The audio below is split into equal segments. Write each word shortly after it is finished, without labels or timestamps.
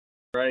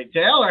Right,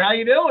 Taylor, how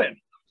you doing?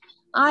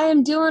 I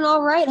am doing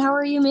all right. How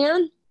are you,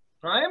 man?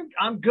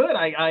 I'm good.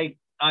 I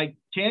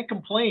can't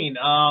complain.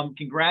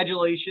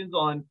 Congratulations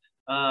on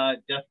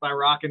Death by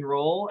Rock and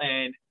Roll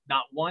and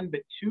not one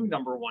but two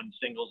number one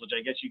singles, which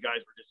I guess you guys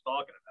were just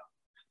talking about.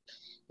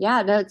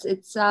 Yeah, no,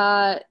 it's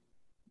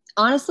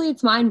honestly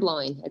it's mind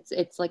blowing.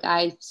 It's like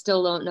I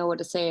still don't know what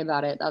to say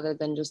about it other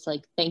than just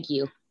like thank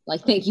you.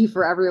 Like thank you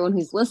for everyone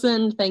who's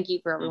listened. Thank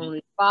you for everyone Mhm.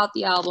 who bought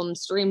the album,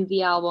 streamed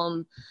the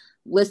album,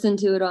 listened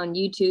to it on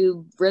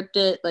YouTube, ripped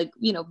it, like,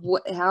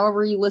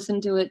 however you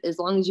listen to it, as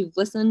long as you've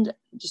listened,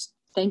 just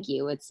thank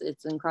you. It's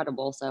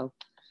incredible. So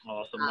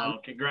Awesome. um,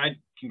 Well,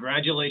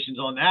 congratulations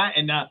on that.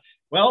 And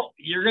well,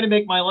 you're gonna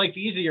make my life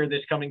easier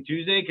this coming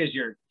Tuesday because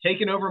you're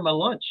taking over my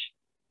lunch.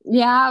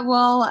 Yeah,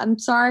 well, I'm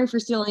sorry for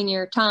stealing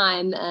your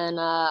time,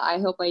 and I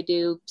hope I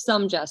do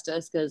some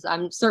justice because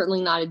I'm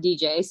certainly not a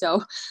DJ,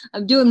 so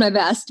I'm doing my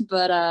best.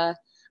 But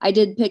I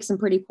did pick some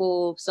pretty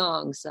cool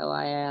songs, so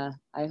I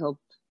hope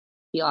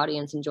the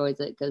audience enjoys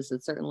it because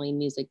it's certainly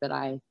music that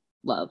I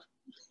love.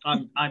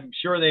 I'm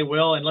sure they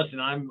will. And listen,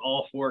 I'm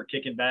all for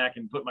kicking back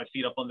and putting my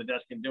feet up on the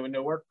desk and doing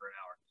no work for an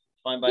hour.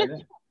 It's fine by Yeah,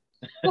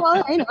 me.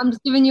 well, I'm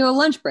just giving you a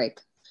lunch break.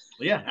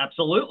 Yeah,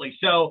 absolutely.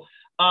 So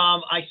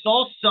I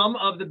saw some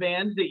of the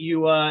bands that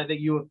you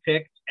have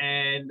picked,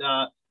 and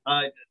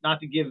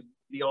not to give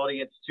the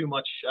audience too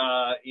much,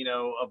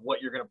 of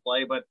what you're going to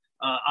play, but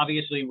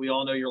obviously we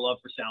all know your love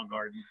for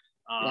Soundgarden,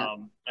 Yeah.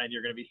 and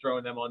you're going to be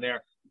throwing them on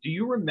there. Do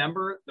you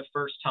remember the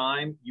first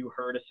time you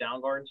heard a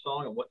Soundgarden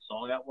song and what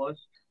song that was?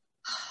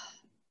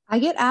 I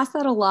get asked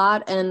that a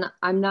lot, and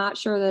I'm not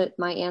sure that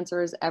my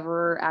answer is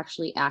ever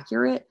actually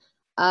accurate.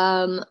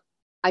 Um,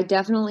 I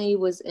definitely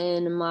was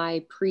in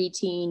my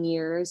preteen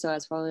years, so I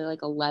was probably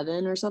like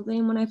 11 or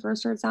something when I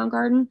first heard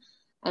Soundgarden.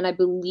 And I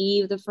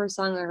believe the first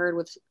song I heard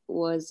was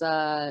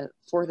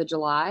 4th of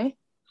July.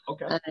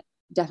 Okay. And it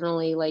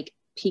definitely like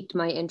piqued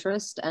my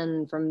interest.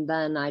 And from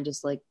then I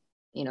just like,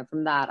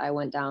 from that I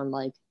went down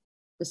like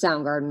the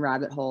Soundgarden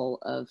rabbit hole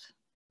of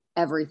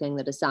everything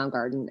that is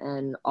Soundgarden,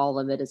 and all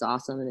of it is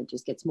awesome, and it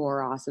just gets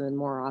more awesome and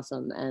more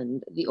awesome.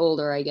 And the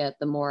older I get,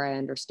 the more I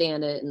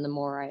understand it, and the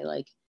more I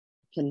like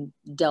can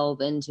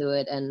delve into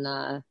it.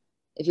 And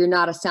if you're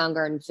not a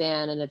Soundgarden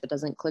fan, and if it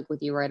doesn't click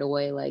with you right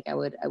away, like I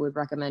would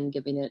recommend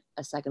giving it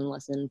a second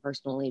listen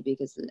personally,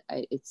 because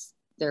it's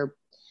they're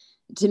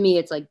to me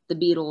it's like the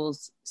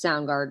Beatles,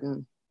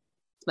 Soundgarden.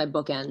 It's my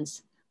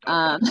bookends. Okay.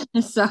 um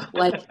so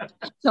like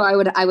so I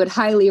would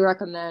highly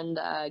recommend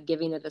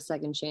giving it a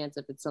second chance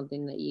if it's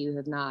something that you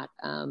have not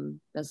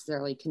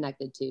necessarily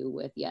connected to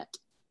with yet.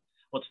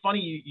 Well, it's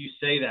funny you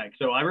say that.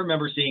 So I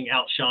remember seeing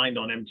Outshined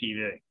on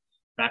MTV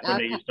back when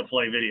they Okay. used to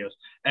play videos,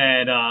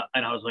 and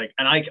I was like,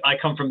 and I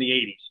come from the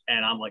 '80s,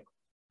 and I'm like,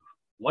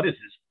 what is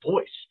this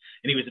voice?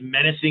 And he was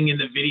menacing in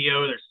the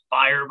video. There's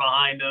fire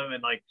behind him,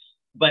 and like,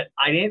 but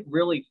I didn't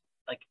really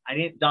I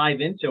didn't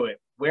dive into it.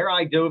 Where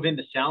I dove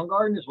into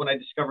Soundgarden is when I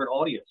discovered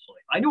Audio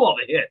Slave. I knew all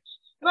the hits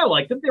and I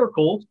liked them; they were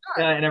cool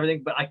Sure. and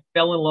everything. But I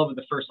fell in love with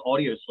the first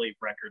Audio Slave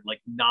record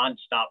like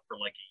nonstop for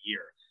like a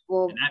year, and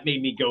Well, that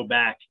made me go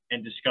back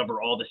and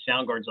discover all the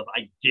Soundgarden stuff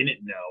I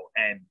didn't know.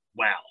 And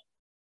wow,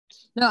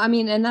 no, I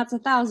mean, and that's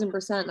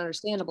 1,000%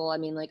 understandable. I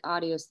mean, like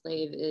Audio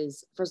Slave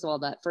is, first of all,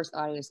 that first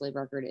Audio Slave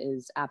record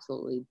is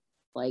absolutely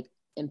like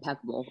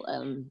impeccable.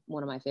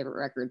 One of my favorite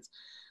records.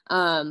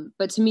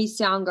 But to me,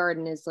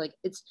 Soundgarden is like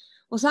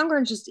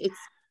Soundgarden's just it's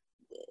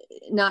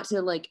not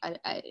to like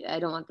I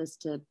don't want this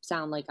to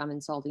sound like I'm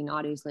insulting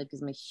Audioslave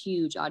because I'm a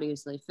huge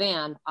Audioslave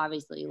fan.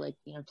 Obviously, like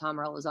Tom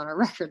Morello's on our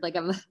record. Like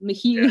I'm a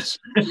huge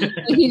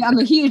I'm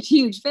a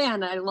huge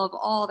fan. I love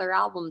all their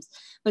albums,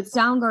 but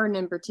Soundgarden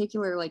in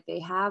particular, like they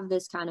have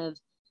this kind of,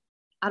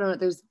 I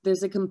don't know.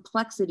 There's a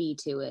complexity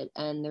to it,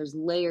 and there's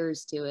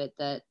layers to it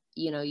that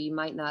you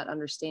might not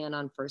understand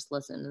on first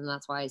listen, and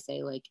that's why I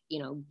say like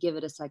give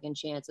it a second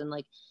chance. And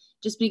like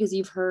just because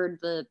you've heard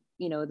the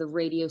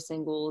radio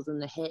singles and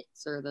the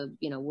hits, or the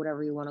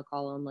whatever you want to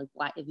call them, like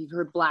if you've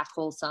heard Black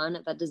Hole Sun,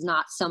 that does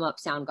not sum up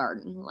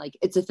Soundgarden. Like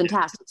it's a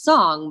fantastic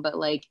song, but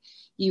like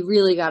you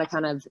really got to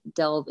kind of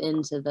delve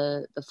into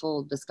the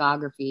full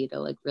discography to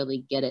like really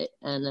get it.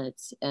 And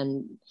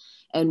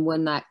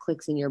when that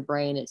clicks in your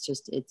brain,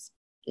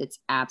 it's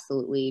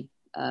absolutely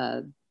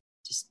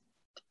just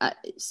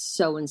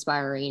so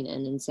inspiring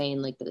and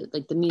insane. Like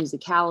the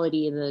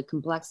musicality, the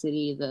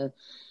complexity, the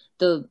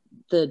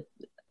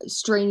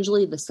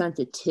strangely the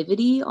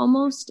sensitivity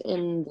almost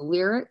in the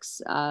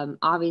lyrics.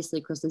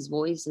 Obviously Chris's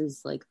voice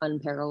is like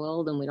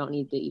unparalleled, and we don't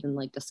need to even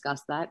like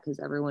discuss that because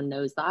everyone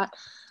knows that.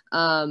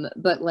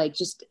 But like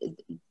just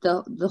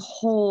the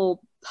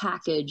whole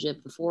package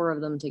of the four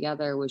of them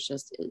together was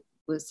just, it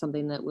was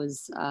something that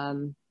was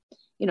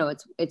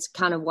it's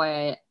kind of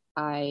why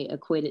I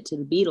equate it to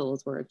the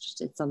Beatles, where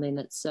it's something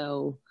that's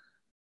so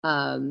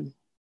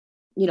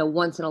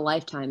once in a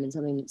lifetime, and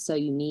something that's so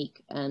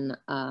unique.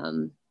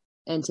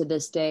 And to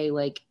this day,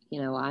 like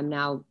I'm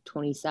now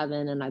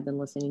 27, and I've been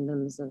listening to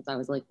them since I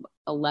was like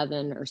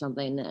 11 or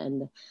something,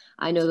 and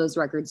I know those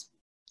records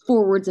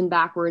forwards and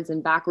backwards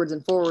and backwards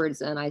and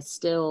forwards, and I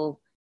still,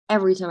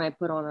 every time I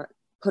put on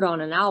put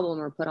on an album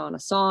or put on a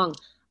song,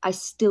 I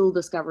still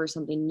discover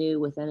something new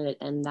within it.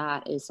 And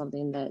that is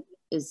something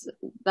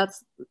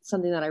that's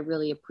something that I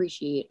really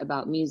appreciate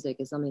about music,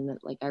 is something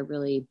that like I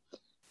really,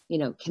 you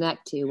know,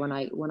 connect to when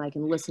I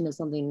can listen to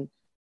something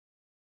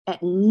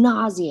at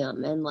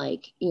nauseum and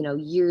like, you know,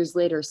 years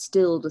later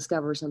still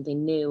discover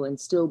something new and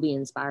still be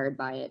inspired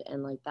by it.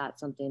 And like that's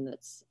something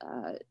that's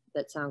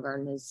that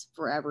Soundgarden has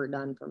forever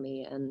done for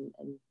me and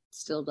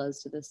still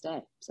does to this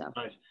day. So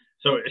nice.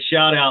 So a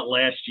shout out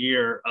last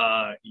year,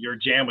 your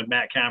jam with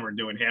Matt Cameron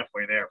doing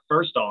Halfway There.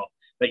 First off,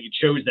 that you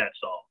chose that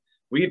song.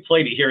 We had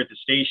played it here at the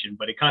station,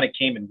 but it kind of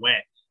came and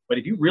went. But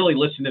if you really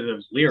listen to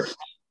those lyrics,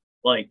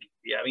 like,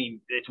 yeah, I mean,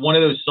 it's one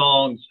of those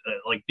songs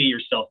like Be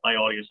Yourself by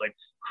Audios. Like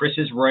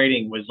Chris's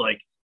writing was like,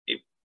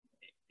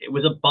 it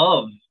was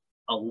above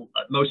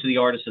most of the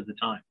artists at the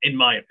time, in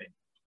my opinion.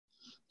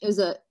 It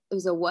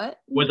was a what?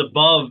 Was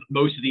above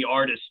most of the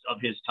artists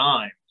of his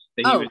time.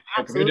 That he was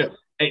absolutely.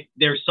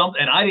 There's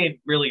something, and I didn't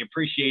really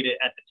appreciate it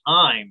at the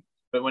time,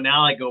 but when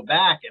now I go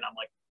back and I'm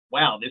like,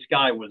 wow, this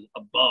guy was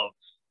above.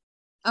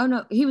 Oh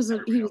no, he was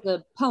a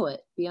poet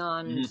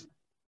beyond,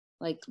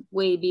 like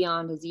way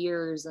beyond his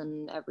years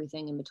and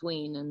everything in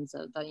between. And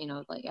so that, you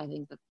know, like I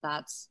think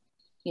that's,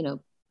 you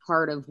know,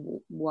 part of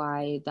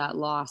why that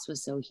loss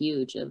was so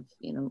huge of,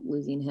 you know,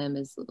 losing him,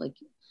 is like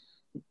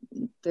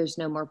there's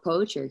no more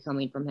poetry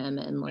coming from him.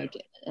 And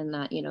like, and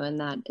that, you know, and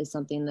that is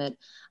something that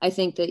I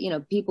think that, you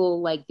know,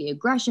 people like the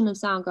aggression of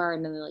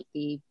Soundgarden and like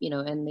the, you know,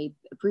 and they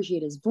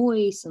appreciate his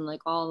voice and like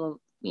all of,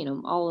 you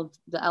know, all of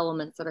the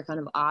elements that are kind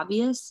of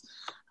obvious.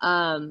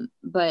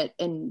 But,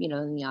 and, you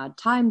know, in the odd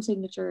time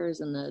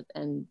signatures and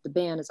the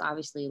band is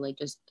obviously like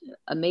just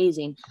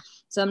amazing.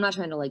 So I'm not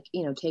trying to like,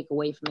 you know, take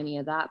away from any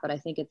of that, but I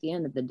think at the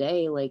end of the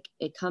day, like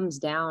it comes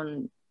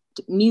down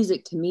to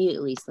music, to me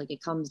at least, like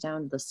it comes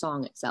down to the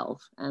song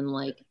itself. And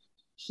like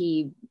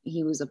he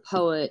was a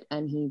poet,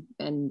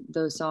 and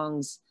those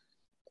songs,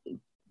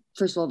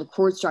 first of all, the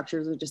chord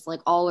structures are just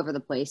like all over the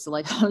place. So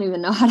like, I don't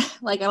even know how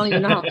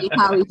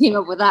we came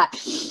up with that.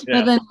 Yeah.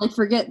 But then like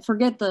forget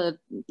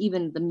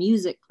even the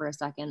music for a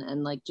second,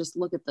 and like just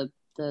look at the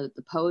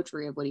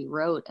poetry of what he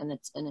wrote. And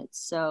it's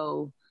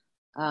so,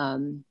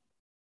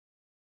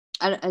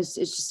 it's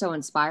just so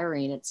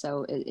inspiring. It's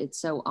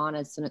so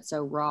honest, and it's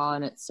so raw,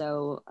 and it's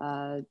so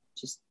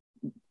just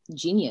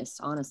genius,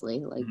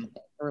 honestly, like,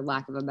 for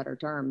lack of a better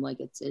term. Like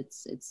it's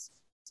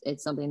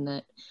something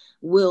that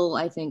will,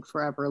 I think,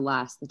 forever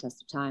last the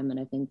test of time. And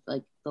I think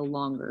like the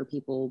longer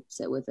people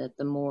sit with it,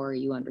 the more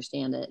you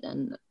understand it.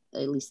 And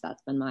at least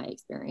that's been my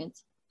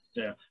experience.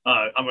 Yeah.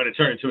 I'm going to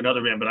turn into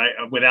another band, but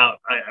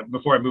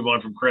before I move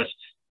on from Chris,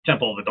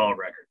 Temple of the Dog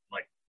record,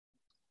 like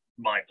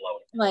mind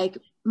blowing. Like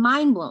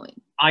mind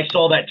blowing. I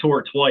saw that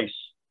tour twice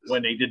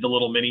when they did the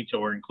little mini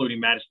tour, including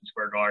Madison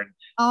Square Garden.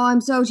 Oh,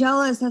 I'm so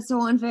jealous. That's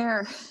so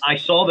unfair. I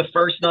saw the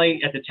first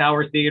night at the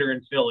Tower Theater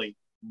in Philly.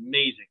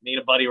 Amazing. Me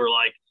and a buddy were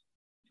like,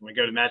 when we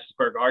go to Madison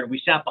Square Garden,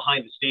 we sat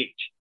behind the stage.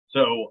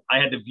 So I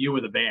had the view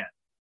of the band.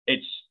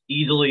 It's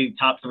easily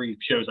top 3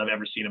 shows I've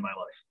ever seen in my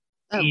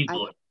life.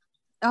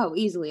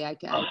 Easily. I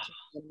can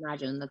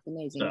imagine. That's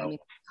amazing. So, I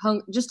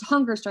mean, just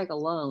Hunger Strike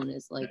alone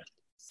is like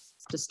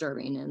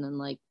disturbing. And then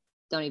like,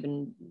 don't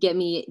even get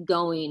me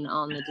going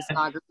on the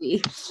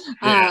discography.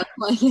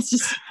 Like it's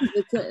just,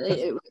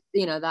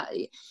 you know, that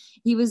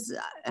he was,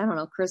 I don't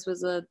know, Chris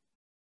was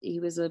he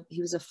was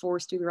a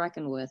force to be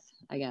reckoned with,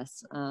 I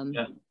guess. And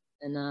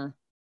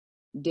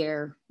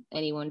dare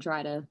anyone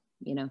try to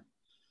I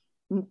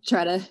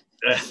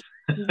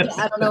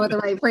don't know what the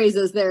right phrase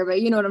is there,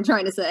 but you know what I'm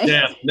trying to say.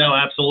 Yeah, no,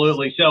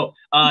 absolutely. So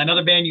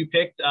another band you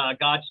picked,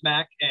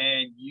 Godsmack,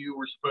 and you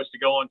were supposed to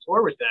go on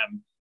tour with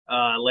them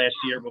last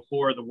year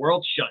before the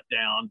world shut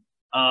down.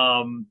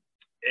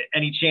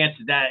 Any chance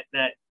that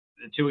the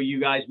two of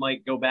you guys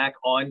might go back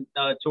on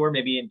tour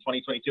maybe in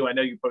 2022? I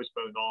know you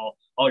postponed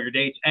all your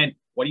dates. And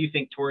what do you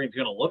think touring is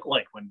going to look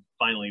like when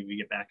finally we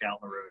get back out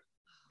on the road?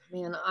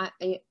 Man,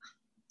 I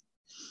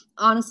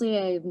honestly,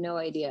 I have no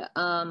idea.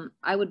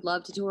 I would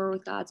love to tour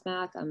with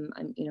Godsmack.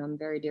 I'm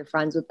very dear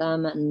friends with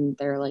them, and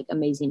they're like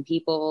amazing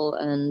people.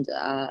 And,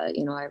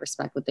 I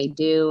respect what they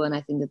do. And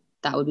I think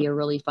that would be a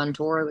really fun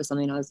tour. It was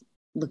something I was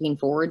looking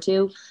forward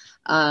to.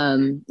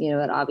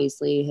 It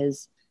obviously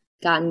has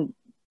gotten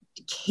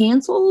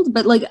canceled,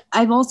 but like,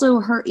 I've also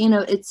heard,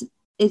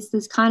 it's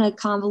this kind of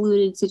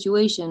convoluted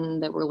situation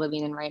that we're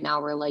living in right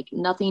now where like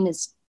nothing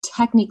is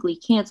technically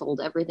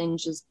canceled.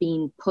 Everything's just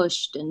being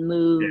pushed and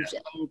moved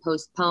and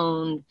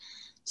postponed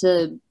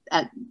to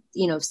at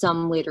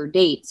some later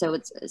date. So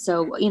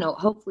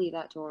hopefully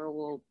that tour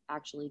will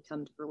actually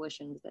come to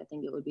fruition, because I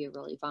think it would be a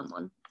really fun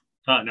one.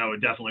 No,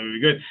 it definitely would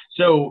be good.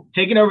 So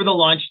taking over the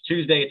launch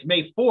Tuesday, it's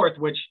May 4th,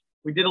 which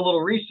we did a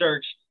little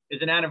research,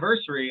 is an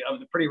anniversary of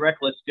the Pretty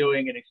Reckless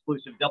doing an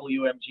exclusive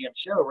WMGM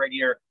show right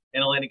here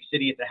in Atlantic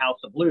City at the House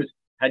of Blues.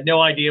 Had no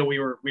idea we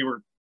were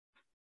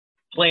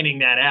planning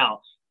that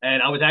out.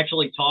 And I was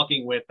actually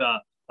talking with a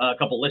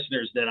couple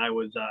listeners that I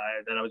was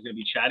going to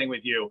be chatting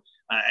with you,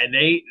 and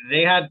they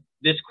had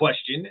this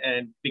question,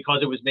 and because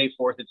it was May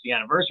 4th, it's the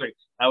anniversary.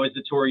 That was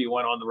the tour you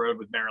went on the road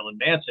with Marilyn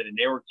Manson, and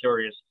they were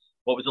curious,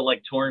 what was it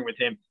like touring with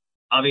him?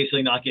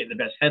 Obviously not getting the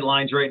best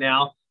headlines right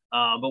now,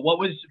 but what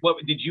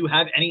did you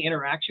have any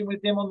interaction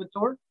with him on the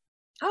tour?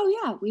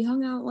 Oh yeah, we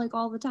hung out like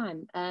all the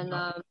time, and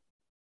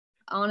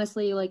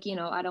honestly, like, you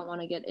know, I don't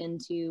want to get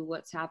into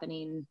what's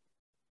happening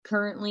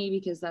currently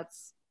because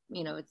that's,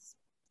 you know,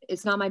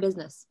 it's not my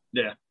business.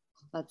 Yeah,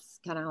 that's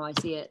kind of how I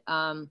see it.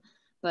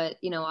 But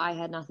you know, I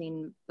had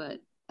nothing but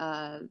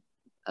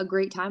a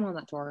great time on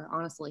that tour,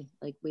 honestly.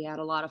 Like, we had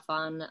a lot of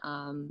fun.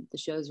 The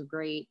shows were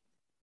great.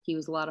 He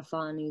was a lot of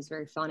fun. He was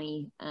very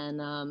funny,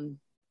 and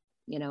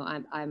you know,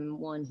 I'm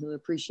one who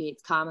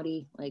appreciates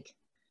comedy. Like,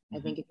 I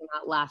think if you're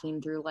not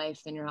laughing through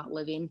life, then you're not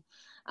living.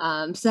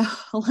 So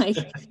like,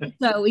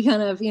 so we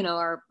kind of, you know,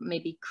 our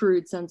maybe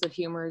crude sense of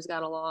humor has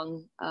got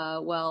along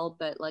well,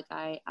 but like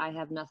I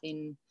have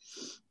nothing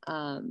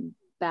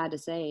bad to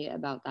say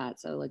about that.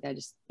 So like, I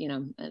just, you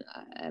know,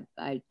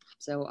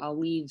 so I'll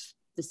leave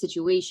the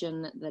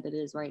situation that it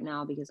is right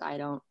now because I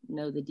don't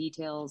know the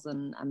details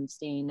and I'm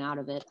staying out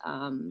of it.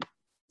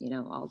 You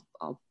know,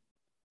 I'll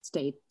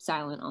stay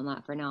silent on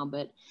that for now.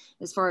 But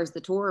as far as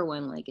the tour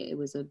went, like, it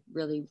was a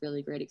really,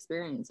 really great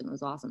experience and it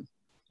was awesome.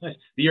 Nice.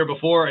 The year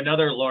before,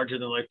 another larger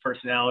than life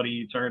personality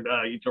you toured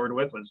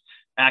with was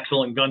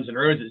Axl and Guns N'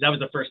 Roses. That was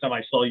the first time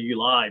I saw you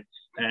live,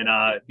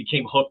 and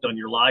became hooked on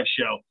your live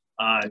show.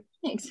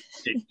 Thanks.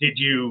 Did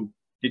you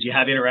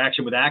have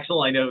interaction with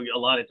Axl? I know a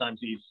lot of times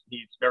he's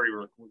very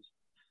recluse.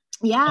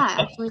 Yeah,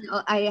 actually,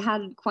 I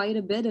had quite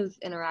a bit of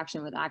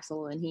interaction with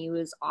Axl, and he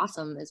was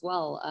awesome as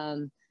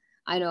well.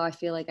 I know I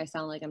feel like I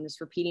sound like I'm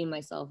just repeating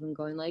myself and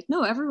going like,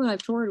 no, everyone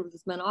I've toured with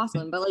has been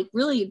awesome, but like,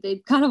 really,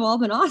 they've kind of all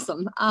been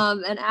awesome.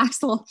 And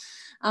Axl,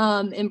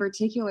 in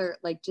particular,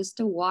 like, just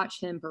to watch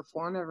him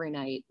perform every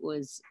night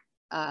was,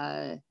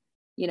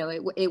 you know,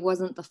 it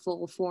wasn't the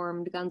full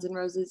formed Guns N'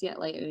 Roses yet.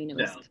 Like, I mean, it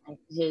was kind of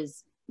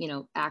his, you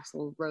know,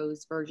 Axl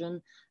Rose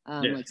version.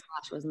 Like,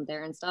 Slash wasn't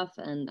there and stuff.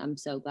 And I'm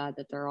so glad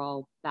that they're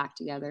all back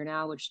together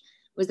now, which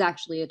was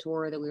actually a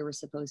tour that we were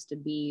supposed to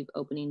be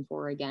opening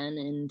for again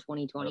in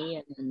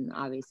 2020, and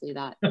obviously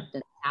that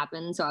didn't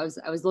happen. So I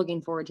was looking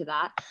forward to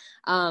that.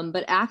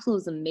 But Axl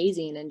is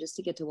amazing, and just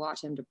to get to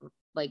watch him to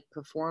like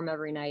perform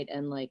every night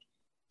and like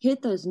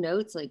hit those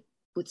notes like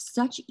with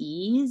such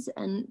ease,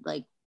 and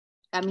like,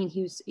 I mean,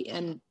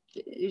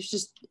 it's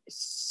just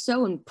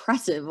so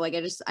impressive. Like,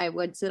 I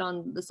would sit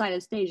on the side of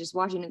the stage just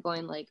watching it,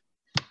 going like,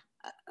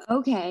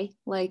 okay,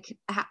 like,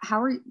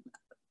 how are you?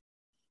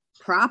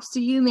 Props to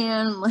you,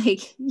 man.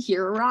 Like,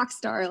 you're a rock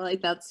star.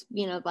 Like, that's,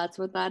 you know, that's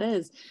what that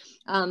is.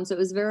 So it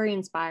was very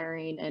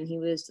inspiring, and he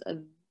was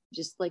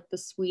just like the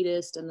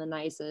sweetest and the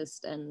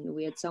nicest, and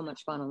we had so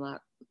much fun on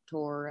that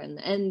tour,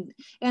 and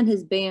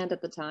his band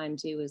at the time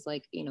too was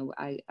like, you know,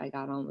 I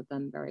got on with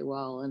them very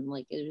well, and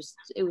like, it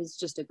was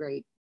just a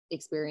great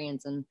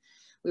experience, and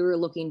we were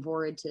looking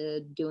forward to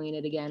doing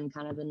it again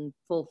kind of in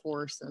full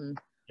force, and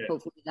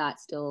hopefully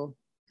that still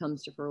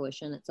comes to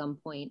fruition at some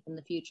point in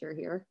the future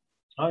here.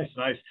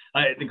 Nice.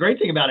 The great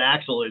thing about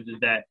Axl is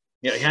that,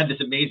 you know, he had this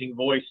amazing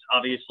voice,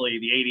 obviously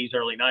the 80s,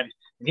 early 90s,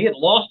 and he had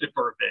lost it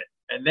for a bit.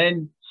 And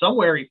then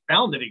somewhere he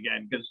found it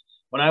again, because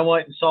when I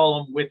went and saw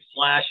him with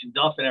Slash and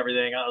Duff and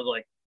everything, I was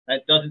like,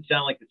 that doesn't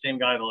sound like the same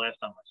guy the last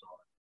time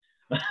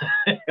I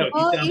saw him.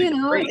 Well, you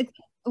know,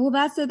 well,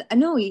 that's it. I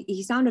know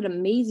he sounded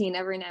amazing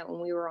every night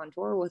when we were on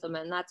tour with him.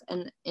 And that's,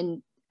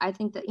 and I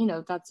think that, you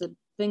know, that's a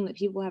thing that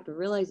people have to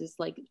realize is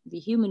like the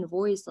human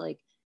voice, like,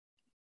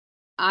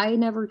 I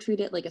never treat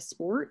it like a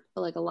sport,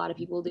 like a lot of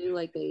people do.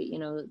 Like, they, you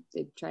know,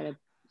 they try to,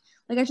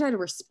 like, I try to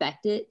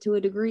respect it to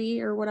a degree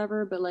or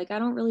whatever, but like, I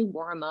don't really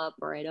warm up,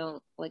 or I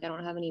don't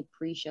have any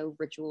pre-show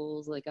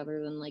rituals, like,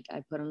 other than like,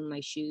 I put on my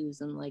shoes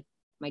and like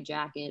my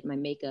jacket, my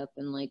makeup,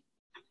 and like,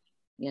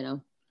 you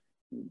know,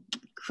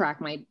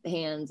 crack my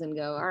hands and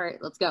go, all right,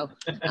 let's go.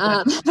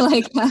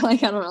 Like, I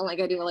don't know,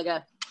 like, I do like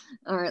a,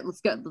 all right,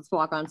 let's go, let's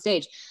walk on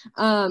stage.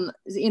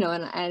 You know,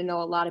 and I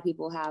know a lot of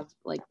people have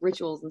like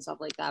rituals and stuff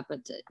like that,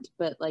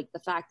 but like the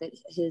fact that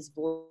his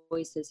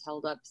voice has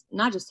held up,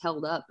 not just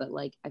held up, but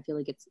like, I feel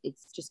like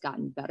it's just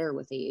gotten better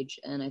with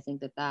age. And I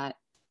think that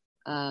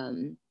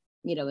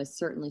you know, is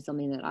certainly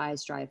something that I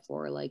strive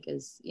for. Like,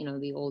 as you know,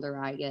 the older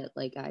I get,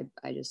 like,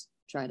 I just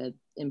try to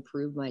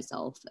improve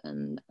myself.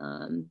 And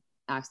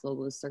Axl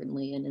was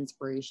certainly an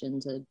inspiration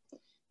to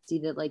see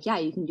that, like, yeah,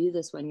 you can do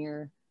this when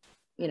you're,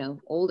 you know,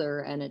 older,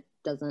 and it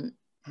doesn't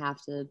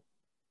have to,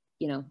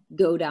 you know,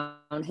 go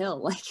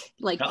downhill.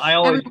 Like I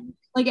always,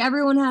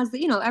 everyone has,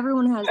 you know,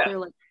 everyone has their,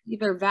 like,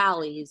 their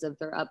valleys of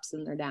their ups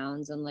and their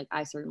downs. And like,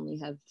 I certainly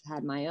have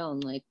had my own,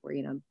 like, where,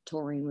 you know,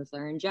 touring with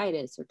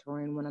laryngitis, or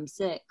touring when I'm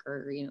sick,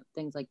 or, you know,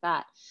 things like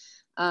that,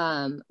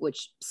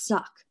 which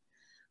suck.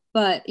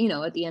 But, you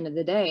know, at the end of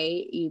the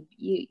day,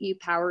 you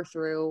power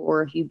through,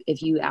 or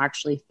if you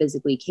actually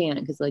physically can,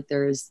 because like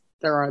there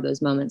are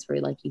those moments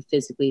where like you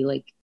physically,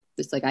 like,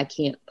 just like, I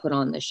can't put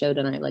on the show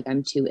tonight, like,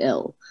 I'm too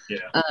ill.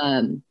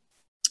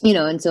 You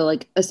know, and so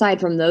like,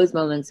 aside from those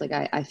moments, like,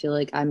 I feel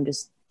like I'm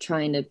just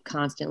trying to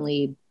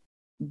constantly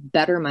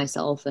better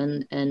myself,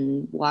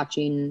 and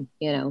watching,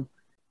 you know,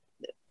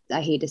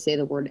 I hate to say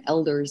the word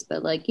elders,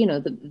 but like, you know,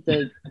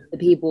 the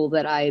people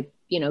that I,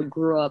 you know,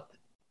 grew up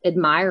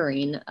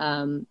admiring,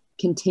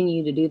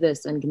 continue to do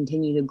this and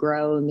continue to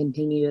grow and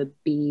continue to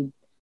be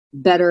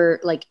better,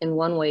 like in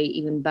one way,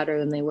 even better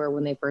than they were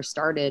when they first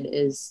started,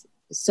 is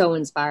so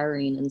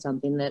inspiring, and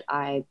something that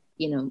I,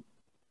 you know,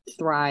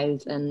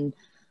 thrive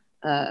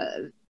uh,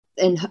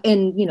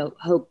 and, you know,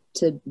 hope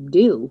to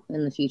do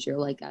in the future.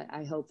 Like,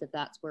 I hope that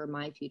that's where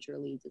my future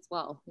leads as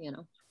well, you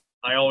know.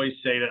 I always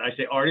say that. I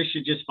say artists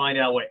should just find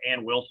out what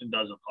Ann Wilson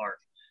does with art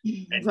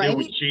and Right? do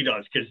what she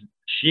does, because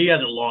she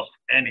hasn't lost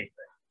anything.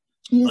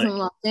 She hasn't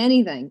lost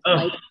anything.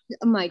 Like,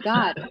 oh my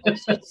God,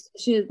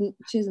 she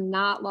has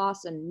not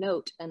lost a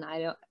note, and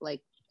I don't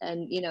like,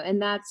 and you know,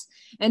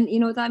 and you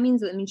know what that means?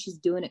 That means she's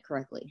doing it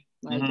correctly.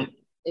 Like,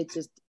 it's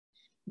just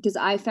because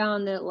I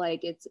found that,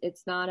 like,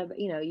 it's not about,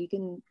 you know, you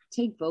can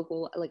take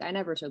vocal, like I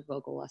never took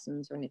vocal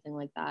lessons or anything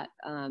like that,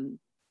 and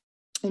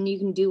you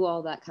can do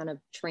all that kind of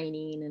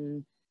training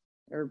and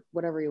or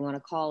whatever you want to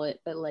call it,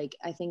 but like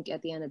I think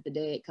at the end of the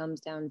day it comes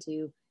down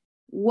to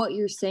what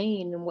you're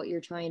saying and what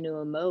you're trying to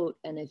emote,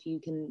 and if you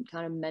can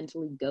kind of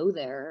mentally go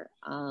there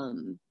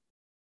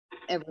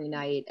every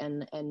night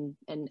and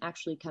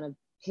actually kind of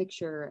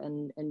picture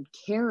and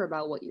care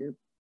about what you're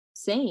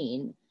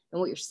saying and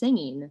what you're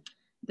singing,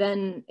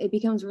 then it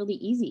becomes really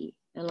easy,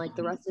 and like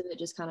the rest of it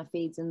just kind of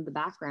fades into the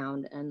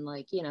background, and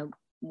like, you know,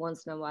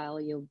 once in a while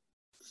you'll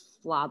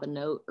flop a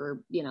note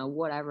or, you know,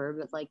 whatever,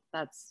 but like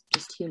that's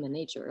just human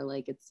nature.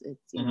 Like it's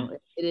you know,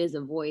 it is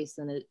a voice,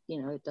 and it,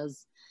 you know, it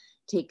does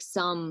take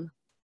some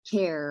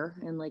care,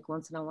 and like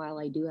once in a while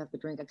I do have to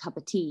drink a cup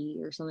of tea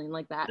or something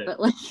like that, but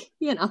like,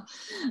 you know,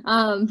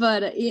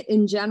 but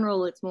in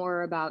general it's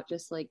more about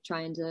just like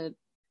trying to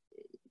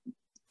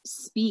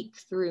speak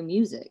through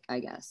music, I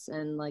guess,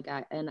 and like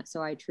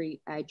so I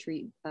treat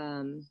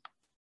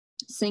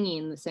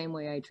singing the same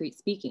way I treat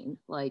speaking.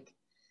 Like,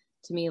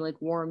 to me,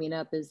 like warming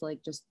up is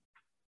like just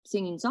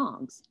singing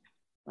songs.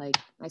 Like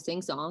I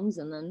sing songs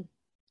and then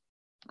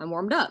I'm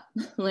warmed up.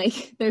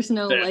 Like there's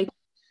no like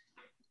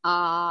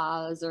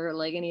ahs or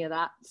like any of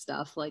that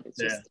stuff. Like it's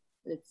just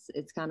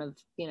it's kind of,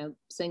 you know,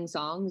 sing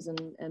songs,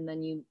 and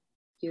then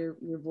your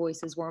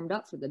voice is warmed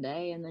up for the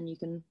day, and then you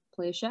can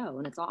play a show,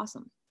 and it's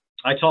awesome.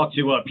 I talked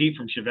to Pete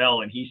from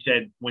Chevelle, and he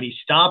said when he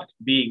stopped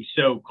being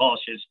so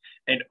cautious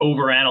and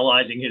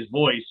overanalyzing his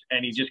voice,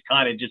 and he just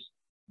kind of just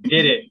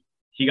did it,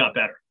 he got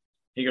better.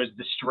 He goes,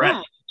 the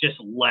stress just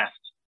left,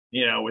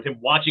 you know, with him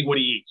watching what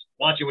he eats,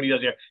 watching what he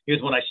does here. He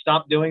goes, when I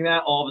stopped doing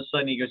that, all of a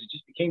sudden, he goes, it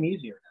just became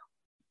easier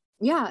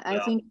now. Yeah,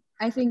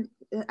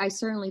 I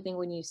certainly think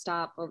when you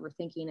stop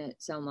overthinking it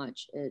so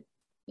much,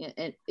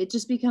 it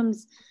just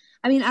becomes,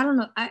 I mean, I don't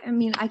know. I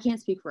mean, I can't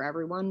speak for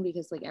everyone,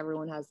 because like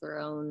everyone has their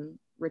own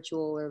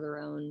ritual or their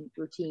own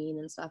routine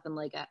and stuff. And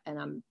like,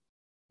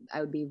 I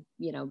would be,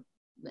 you know,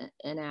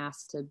 an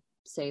ass to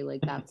say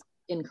like that's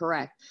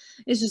incorrect.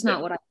 It's just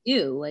not what I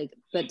do. Like,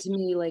 but to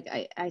me, like,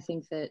 I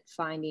think that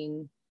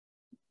finding,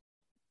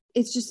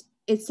 it's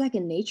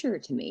second nature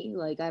to me.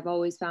 Like I've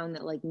always found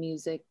that like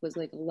music was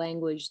like a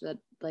language that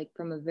like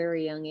from a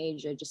very young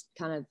age, I just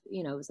kind of,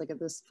 you know, it was like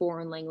this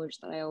foreign language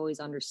that I always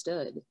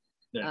understood.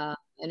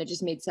 And it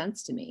just made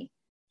sense to me.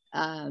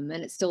 And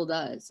it still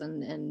does.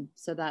 And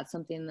so that's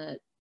something that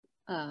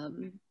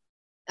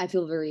I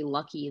feel very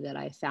lucky that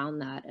I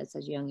found that at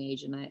such a young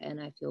age. And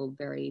I feel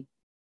very,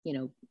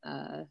 you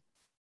know,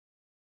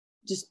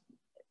 just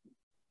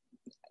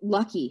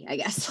lucky, I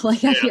guess.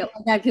 Like I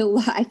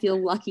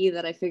feel lucky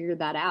that I figured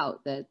that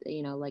out, that,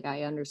 you know, like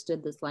I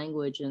understood this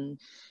language, and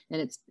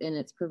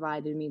it's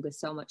provided me with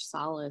so much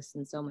solace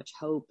and so much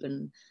hope,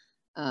 and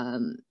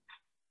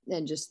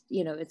just,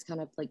 you know, it's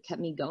kind of like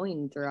kept me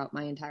going throughout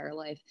my entire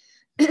life.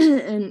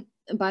 And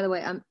by the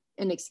way,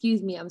 and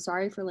excuse me, I'm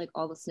sorry for like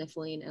all the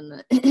sniffling and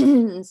the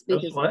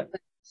because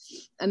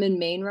I'm in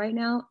Maine right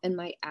now, and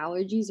my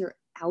allergies are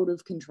out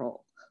of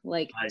control.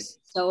 Like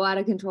so out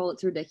of control,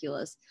 it's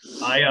ridiculous.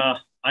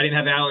 I didn't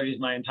have allergies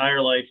my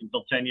entire life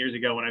until 10 years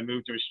ago when I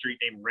moved to a street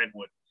named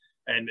Redwood,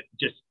 and it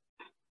just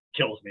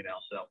kills me now.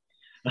 So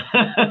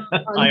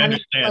I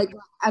understand. Like,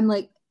 I'm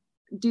like,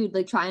 dude,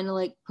 like trying to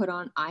like put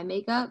on eye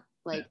makeup.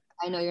 Like,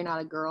 I know you're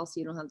not a girl, so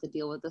you don't have to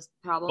deal with this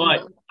problem.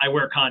 But I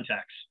wear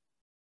contacts.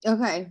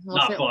 Okay. Well,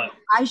 not fun.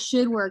 I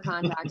should wear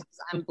contacts because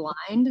I'm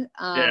blind.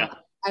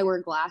 I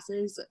wear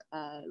glasses,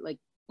 like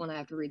when I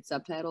have to read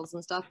subtitles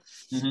and stuff.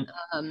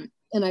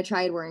 And I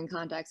tried wearing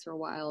contacts for a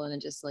while, and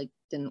it just like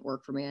didn't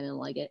work for me. I didn't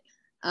like it.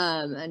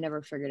 I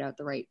never figured out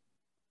the right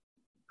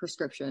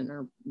prescription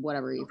or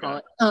whatever you call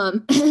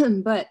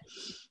it. But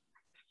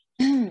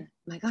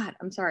my God,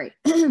 I'm sorry.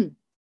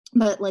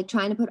 But like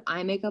trying to put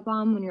eye makeup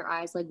on when your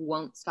eyes like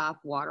won't stop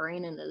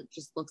watering, and it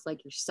just looks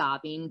like you're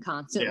sobbing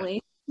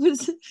constantly.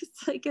 It's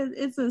like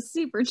it's a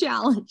super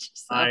challenge.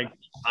 So.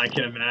 I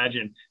can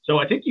imagine. So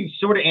I think you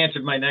sort of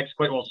answered my next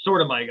question. Well,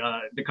 sort of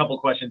the couple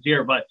questions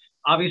here, but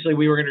obviously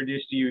we were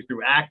introduced to you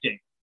through acting.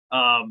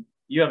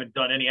 You haven't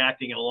done any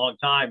acting in a long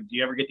time. Do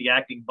you ever get the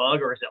acting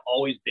bug, or has it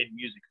always been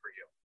music for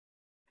you?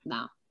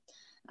 No.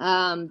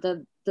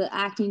 The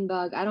acting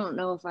bug, I don't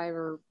know if I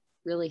ever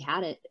really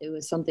had it. It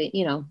was something,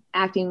 you know,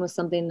 acting was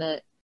something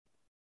that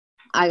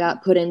I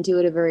got put into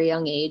at a very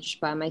young age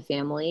by my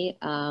family,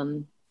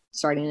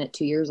 starting at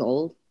 2 years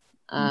old.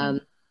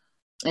 And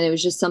it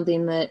was just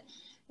something that,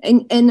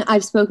 and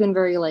I've spoken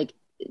very like,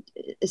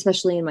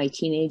 especially in my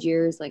teenage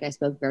years, like I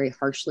spoke very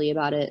harshly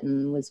about it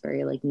and was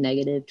very like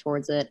negative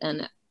towards it.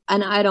 And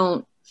I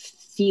don't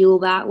feel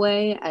that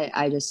way.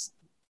 I just,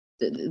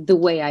 the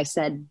way I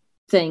said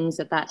things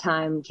at that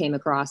time came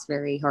across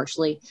very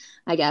harshly,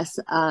 I guess.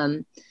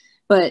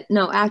 But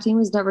no, acting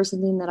was never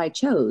something that I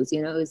chose.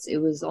 You know, it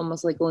was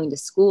almost like going to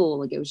school.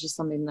 Like it was just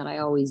something that I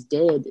always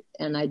did,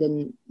 and I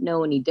didn't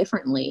know any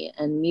differently.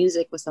 And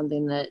music was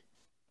something that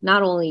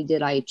not only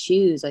did I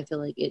choose, I feel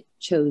like it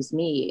chose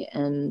me.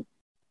 And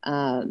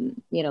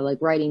you know, like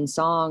writing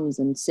songs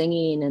and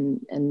singing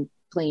and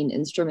playing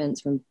instruments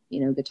from,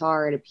 you know,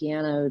 guitar to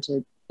piano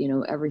to, you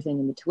know, everything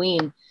in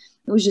between.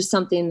 It was just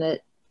something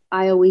that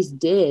I always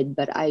did,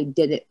 but I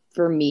did it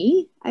for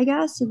me, I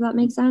guess, if that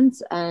makes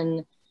sense.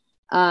 And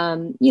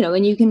you know,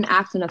 and you can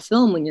act in a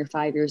film when you're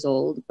 5 years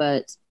old,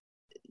 but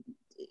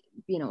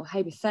you know,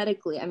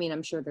 hypothetically, I mean,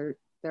 I'm sure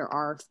there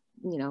are,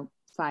 you know,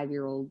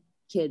 5-year-old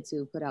kids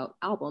who put out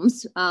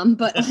albums,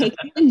 but like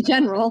in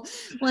general,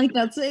 like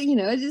that's, you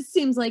know, it just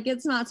seems like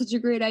it's not such a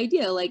great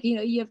idea. Like, you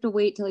know, you have to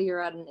wait till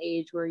you're at an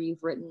age where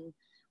you've written,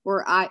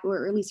 or at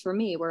least for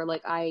me, where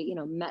like I, you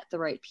know, met the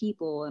right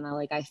people and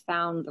I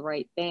found the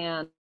right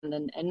band,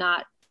 and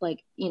not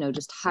like, you know,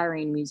 just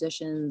hiring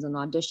musicians and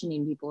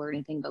auditioning people or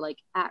anything, but like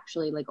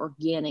actually like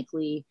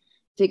organically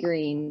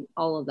figuring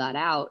all of that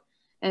out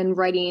and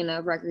writing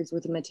records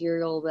with the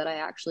material that I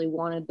actually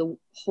wanted the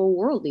whole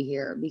world to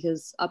hear.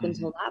 Because up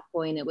until that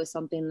point, it was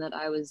something that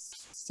I was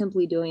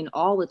simply doing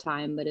all the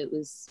time, but it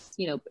was,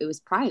 you know, it was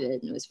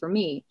private and it was for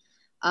me.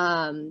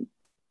 And,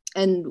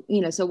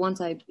 you know, so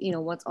once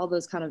all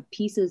those kind of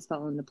pieces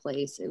fell into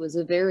place, it was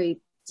a very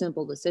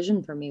simple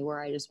decision for me where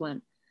I just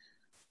went,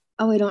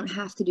 oh, I don't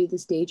have to do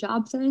this day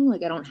job thing.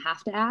 Like, I don't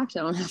have to act.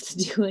 I don't have to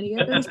do any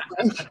of this.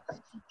 Like,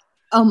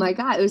 oh my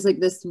God, it was like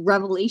this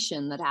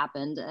revelation that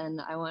happened. And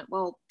I went,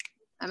 well,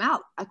 I'm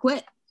out. I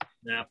quit.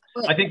 Yeah.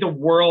 I think the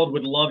world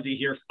would love to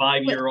hear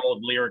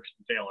 5-year-old lyrics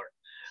from Taylor.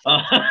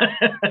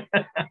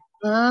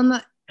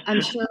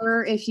 I'm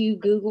sure if you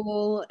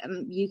Google,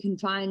 you can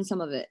find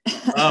some of it.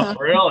 Oh,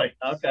 really?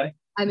 Okay.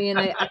 I mean,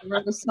 I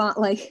wrote a song,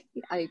 like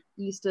I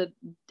used to,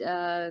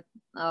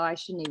 I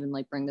shouldn't even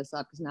like bring this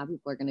up because now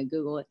people are going to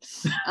Google it.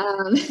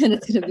 And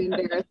it's going to be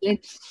embarrassing.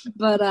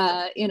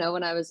 But, you know,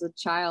 when I was a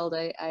child,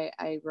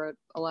 I wrote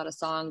a lot of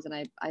songs,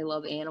 and I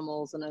love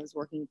animals, and I was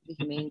working for the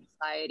Humane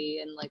Society,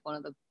 and like one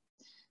of the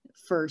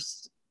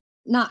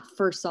not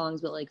first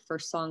songs, but like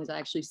first songs I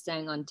actually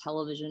sang on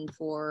television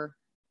for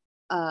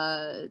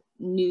a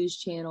news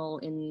channel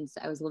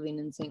I was living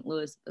in St.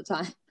 Louis at the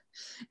time.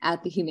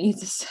 At the Humane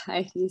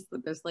Society. So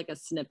there's like a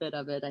snippet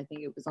of it. I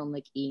think it was on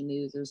like E!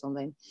 News or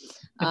something,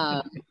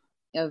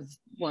 of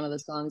one of the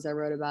songs I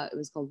wrote about. It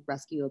was called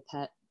Rescue a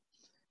Pet.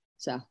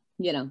 So,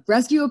 you know,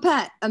 rescue a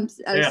pet.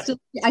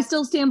 I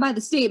still stand by the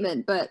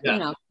statement, but you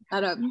know,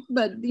 I don't,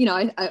 but you know,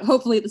 I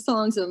hopefully the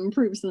songs have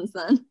improved since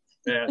then.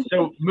 Yeah.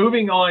 So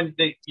moving on,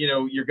 you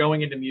know, you're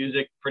going into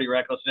music, Pretty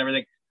Reckless and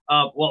everything.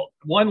 Well,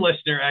 one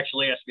listener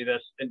actually asked me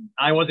this, and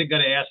I wasn't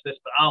going to ask this,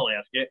 but I'll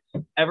ask it.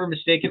 Ever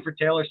mistaken for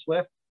Taylor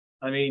Swift?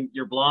 I mean,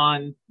 you're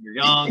blonde, you're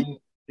young.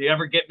 Do you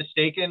ever get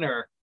mistaken,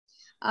 or?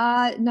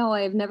 No,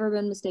 I have never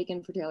been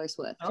mistaken for Taylor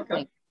Swift.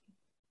 Okay.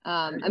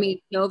 I mean,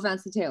 no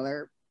offense to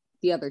Taylor,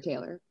 the other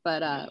Taylor,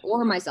 but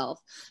or myself,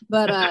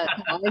 but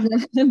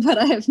but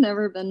I have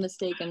never been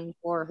mistaken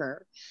for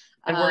her.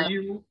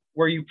 And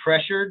were you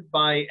pressured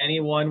by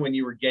anyone when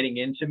you were getting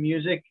into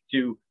music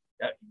to?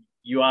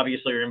 You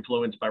obviously are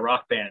influenced by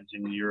rock bands,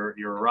 and you're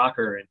a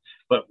rocker,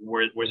 but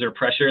was there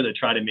pressure to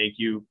try to make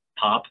you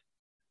pop?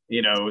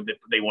 You know, that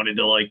they wanted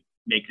to like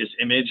make this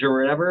image or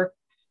whatever?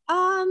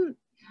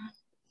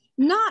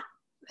 Not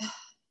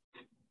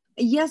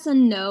yes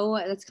and no.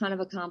 That's kind of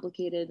a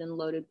complicated and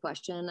loaded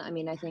question. I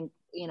mean, I think,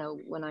 you know,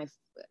 when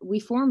we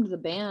formed the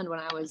band when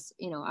I was,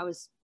 you know, it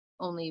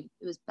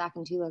was back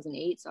in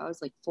 2008. So I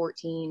was like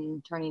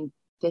 14 turning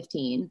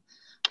 15.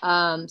 So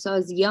I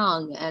was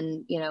young,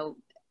 and, you know,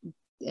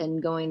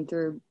 and going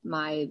through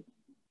my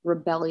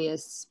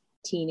rebellious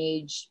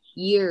teenage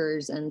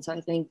years. And so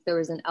I think there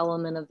was an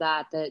element of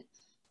that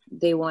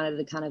they wanted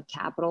to kind of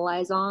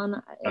capitalize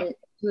on it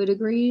to a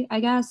degree, I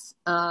guess.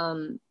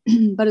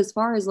 But as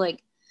far as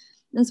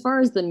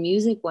the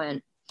music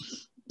went,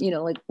 you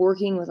know, like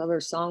working with other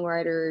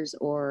songwriters,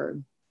 or,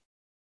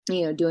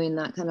 you know, doing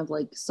that kind of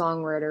like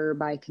songwriter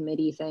by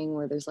committee thing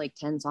where there's like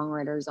 10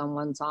 songwriters on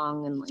one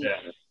song, and like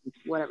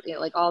whatever, you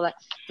know, like all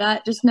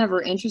that just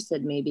never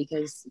interested me,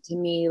 because to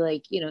me,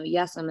 like, you know,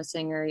 yes, I'm a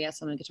singer,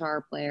 yes, I'm a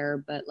guitar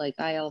player, but like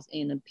I also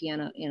in a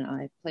piano, you know,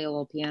 I play a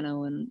little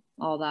piano and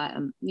all that.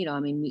 You know, I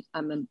mean,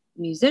 I'm a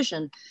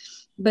musician,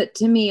 but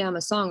to me, I'm a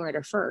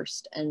songwriter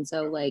first. And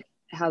so like,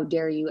 how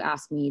dare you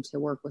ask me to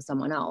work with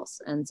someone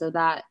else? And so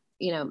that,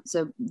 you know,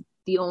 so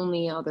the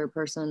only other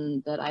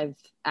person that I've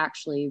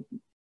actually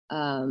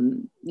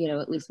you know,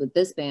 at least with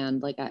this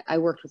band, like I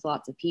worked with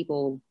lots of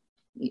people,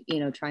 you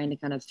know, trying to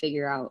kind of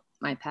figure out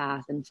my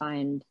path and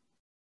find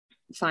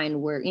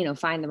where, you know,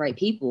 find the right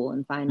people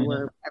and find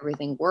where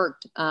everything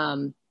worked.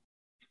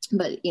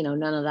 But, you know,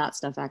 none of that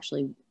stuff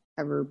actually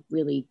ever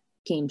really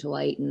came to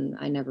light, and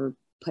I never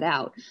put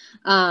out.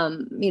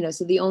 You know,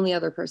 so the only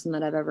other person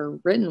that I've ever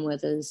written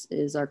with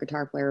is our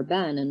guitar player,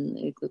 Ben,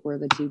 and we're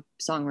the two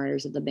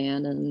songwriters of the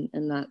band,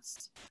 and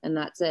that's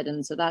it.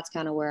 And so that's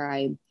kind of where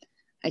I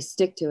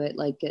stick to it.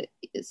 Like,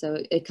 so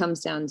it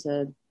comes down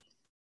to,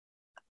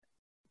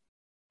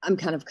 I'm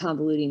kind of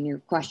convoluting your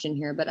question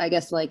here, but I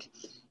guess, like,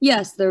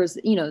 yes, there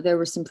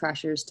were some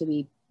pressures to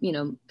be, you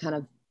know, kind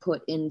of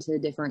put into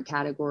different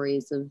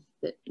categories of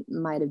that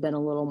might have been a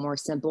little more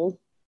simple,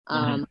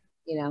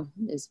 you know,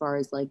 as far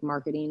as like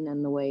marketing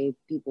and the way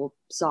people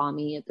saw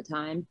me at the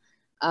time.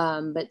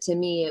 But to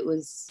me, it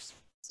was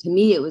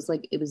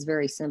like, it was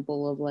very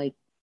simple of like,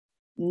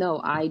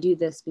 no, I do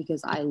this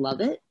because I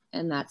love it,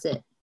 and that's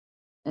it.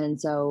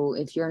 And so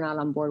if you're not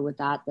on board with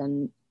that,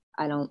 then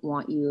I don't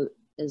want you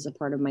as a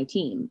part of my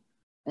team.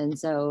 And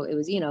so it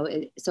was, you know,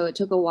 so it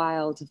took a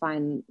while to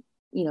find,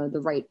 you know, the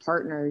right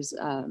partners,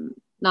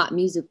 not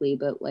musically,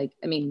 but like,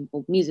 I mean,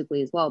 well,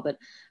 musically as well, but,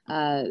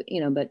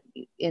 you know, but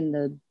in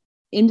the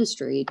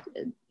industry,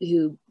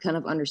 who kind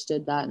of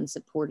understood that and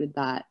supported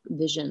that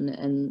vision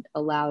and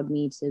allowed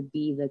me to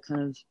be the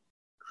kind of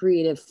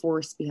creative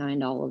force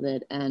behind all of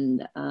it.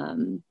 And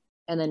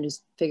then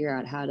just figure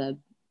out how to,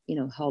 you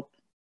know, help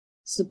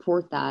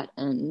support that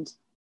and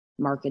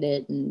market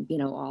it, and, you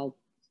know,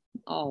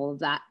 all of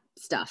that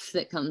stuff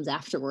that comes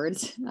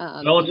afterwards.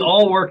 Well, it's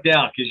all worked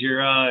out, because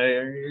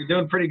you're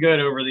doing pretty good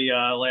over the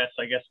last,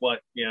 I guess, what,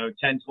 you know,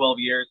 10, 12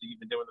 years that you've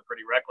been doing the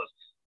Pretty Reckless.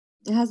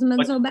 It hasn't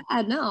been so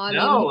bad.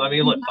 No, I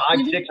mean, look,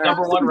 5, 6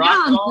 number one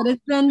rock songs.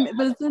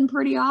 But it's been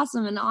pretty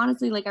awesome. And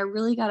honestly, like, I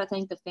really got to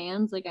thank the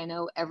fans. Like, I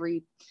know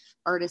every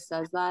artist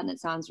says that, and it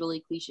sounds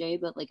really cliche,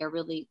 but like, I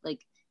really,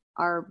 like,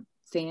 our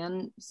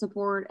fan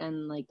support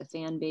and like the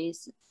fan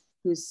base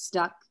who's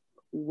stuck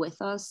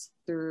with us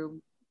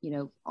through, you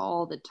know,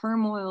 all the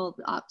turmoil,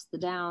 the ups, the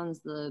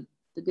downs, the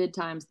good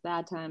times, the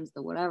bad times,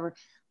 the whatever.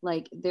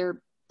 Like, they're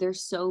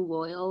so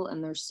loyal,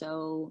 and they're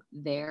so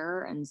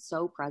there and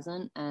so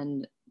present,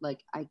 and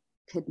like, I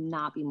could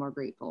not be more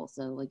grateful.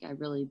 So like, I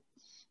really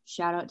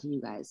shout out to you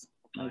guys.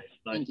 Nice.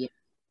 Thank you.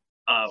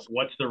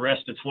 What's the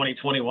rest of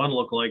 2021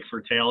 look like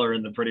for Taylor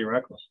and the Pretty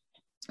Reckless?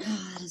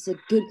 That's a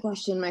good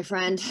question, my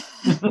friend.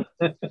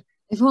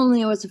 If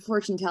only I was a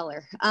fortune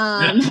teller.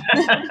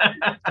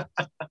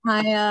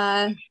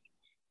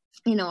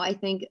 You know, I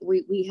think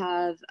we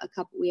have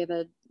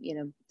a, you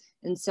know,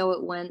 And So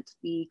It Went,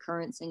 the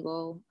current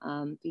single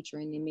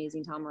featuring the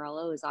amazing Tom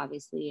Morello, is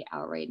obviously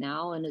out right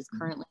now and is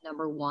currently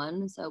number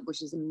one, so,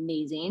 which is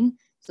amazing.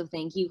 So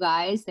thank you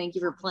guys. Thank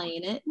you for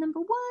playing it. Number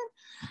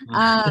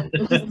one.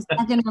 Which is the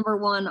second number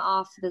one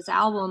off this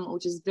album,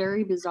 which is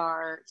very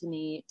bizarre to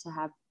me to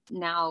have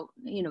now.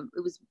 You know,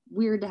 it was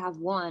weird to have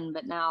one,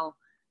 but now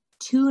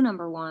two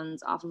number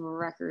ones off of a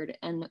record,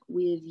 and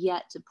we have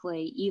yet to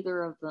play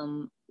either of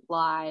them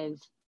live,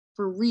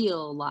 for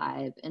real,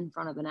 live in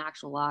front of an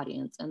actual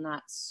audience, and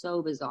that's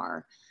so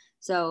bizarre.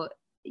 So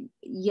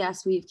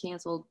yes, we've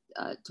canceled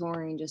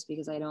touring just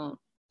because I don't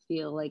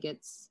feel like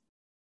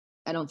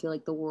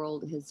the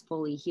world has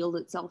fully healed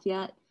itself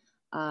yet.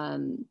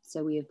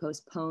 So we have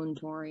postponed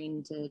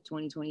touring to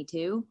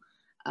 2022.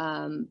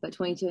 But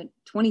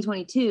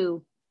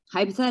 2022,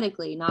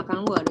 hypothetically, knock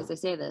on wood as I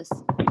say this,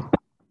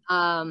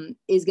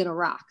 is gonna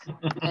rock.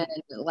 And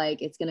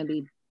like, it's gonna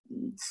be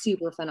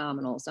super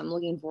phenomenal. So I'm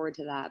looking forward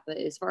to that. But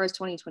as far as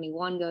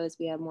 2021 goes,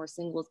 we have more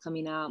singles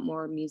coming out,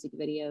 more music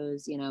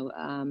videos, you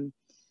know.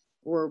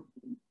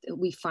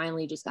 We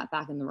finally just got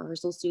back in the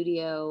rehearsal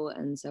studio,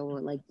 and so we're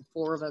like, the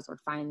four of us are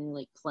finally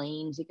like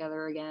playing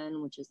together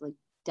again, which is like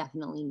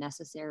definitely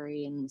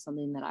necessary and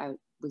something that I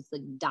was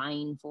like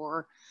dying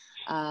for.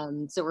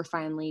 So we're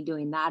finally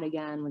doing that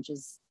again, which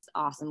is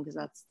awesome, because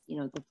that's, you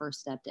know, the first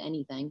step to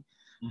anything.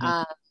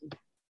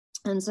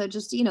 And so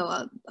just, you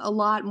know, a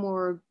lot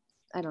more,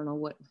 I don't know,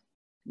 what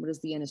does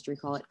the industry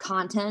call it?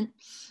 Content.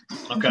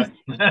 Okay.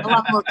 A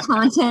lot more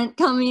content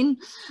coming.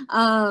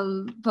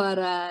 But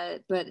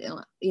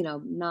you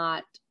know,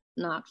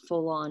 not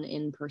full on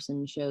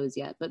in-person shows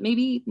yet, but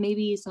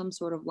maybe some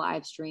sort of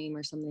live stream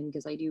or something,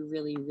 because I do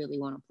really, really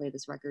want to play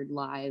this record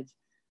live,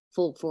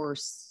 full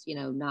force, you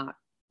know, not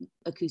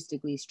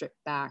acoustically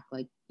stripped back,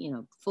 like, you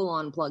know, full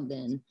on plugged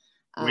in.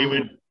 We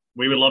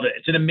would love it.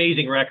 It's an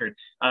amazing record.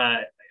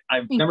 I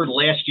remember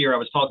last year I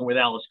was talking with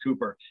Alice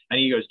Cooper, and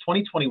he goes,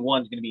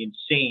 2021 is going to be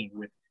insane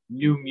with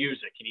new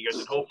music. And he goes,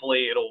 and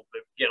hopefully it'll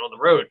get on the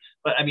road.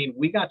 But I mean,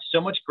 we got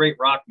so much great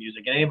rock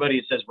music, and anybody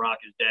that says rock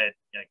is dead,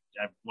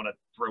 I want to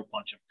throw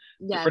punch them.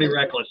 Yeah, Pretty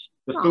Reckless,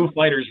 the Foo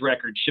Fighters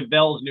record,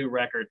 Chevelle's new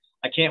record.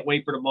 I can't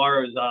wait for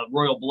tomorrow's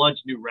Royal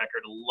Blood's new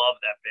record. I love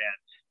that band.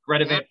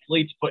 Greta Van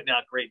Fleet's putting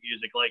out great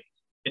music. Like,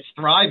 it's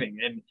thriving.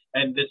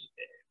 And this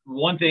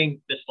one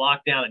thing, this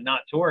lockdown and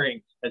not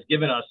touring has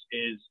given us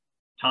is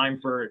time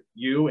for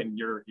you and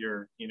your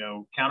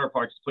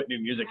counterparts to put new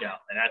music out,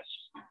 and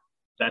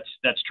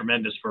that's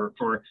tremendous for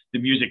the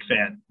music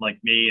fan like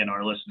me and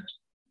our listeners.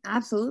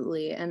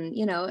 Absolutely. And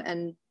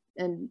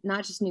and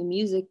not just new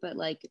music, but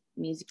like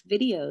music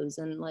videos.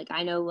 And like,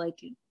 I know, like,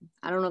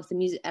 I don't know if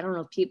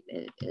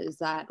people, is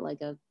that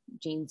like a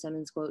Gene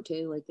Simmons quote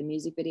too? Like, the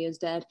music video's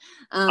dead.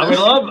 I would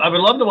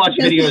love to watch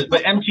videos,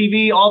 but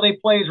MTV, all they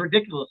play is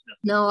ridiculousness.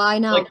 No, I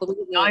know. Like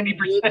believe me,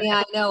 90%.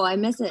 I know. I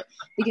miss it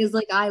because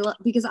like I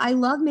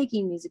love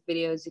making music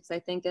videos, because I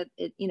think that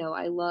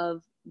I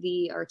love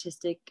the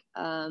artistic,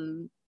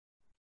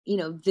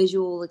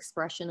 visual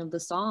expression of the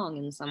song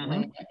in some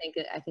way.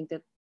 I think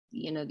that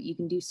you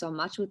can do so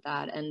much with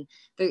that, and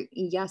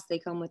yes, they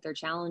come with their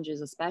challenges,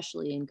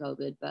 especially in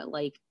COVID, but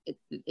like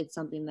it's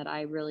something that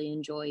I really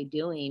enjoy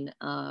doing.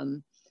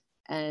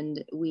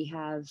 And we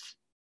have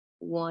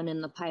one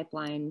in the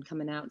pipeline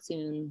coming out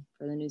soon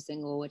for the new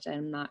single, which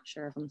I'm not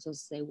sure if I'm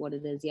supposed to say what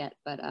it is yet,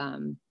 but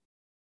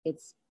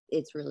it's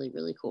really,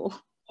 really cool.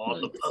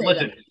 Awesome.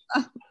 Listen,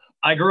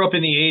 I grew up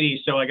in the 80s,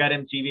 so I got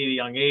MTV at a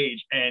young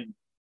age, and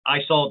I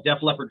saw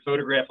Def Leppard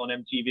Photograph on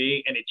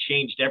MTV, and it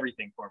changed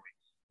everything for me.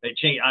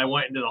 I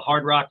went into the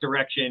hard rock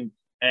direction,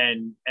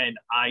 and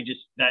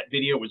that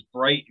video was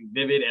bright and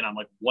vivid, and I'm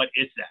like, what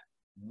is that?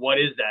 What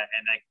is that?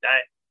 And like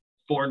that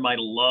formed my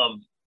love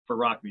for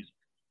rock music.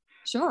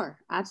 Sure,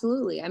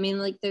 absolutely. I mean,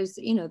 like there's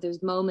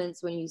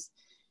moments when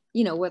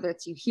whether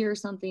it's you hear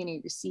something or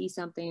you see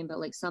something, but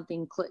like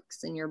something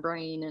clicks in your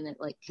brain and it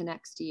like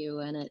connects to you,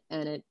 and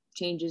it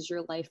changes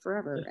your life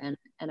forever. Yeah.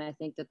 And I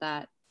think that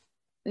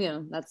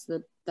that's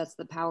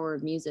the power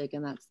of music,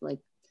 and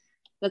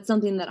that's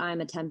something that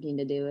I'm attempting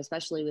to do,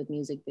 especially with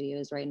music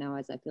videos right now,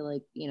 as I feel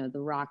like,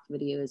 the rock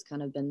video has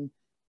kind of been,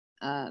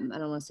 I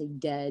don't want to say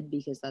dead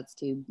because that's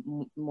too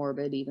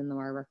morbid, even though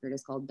our record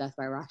is called Death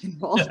by Rock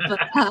and Roll.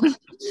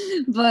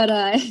 But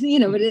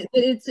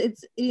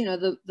it's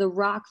the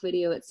rock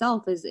video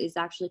itself is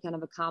actually kind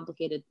of a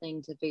complicated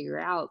thing to figure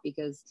out,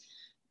 because,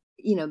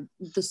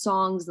 the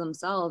songs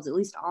themselves, at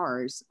least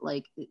ours,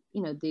 like,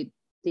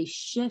 they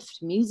shift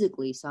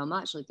musically so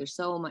much. Like there's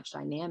so much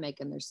dynamic,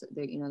 and there's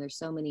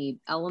so many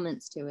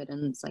elements to it,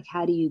 and it's like,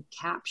 how do you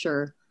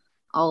capture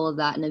all of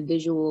that in a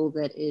visual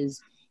that is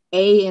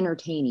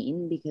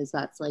entertaining, because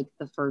that's like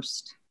the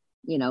first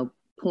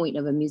point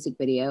of a music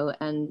video,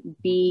 and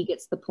B,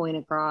 gets the point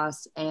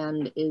across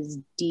and is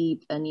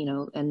deep, and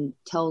and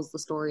tells the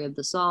story of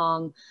the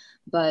song,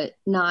 but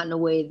not in a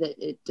way that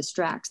it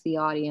distracts the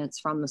audience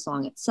from the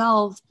song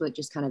itself, but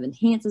just kind of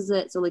enhances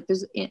it. So like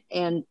there's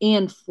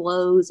and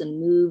flows and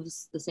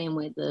moves the same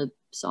way the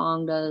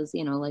song does,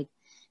 like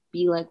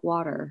Be Like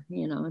Water,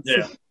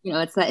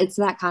 it's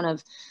that kind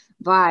of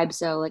vibe.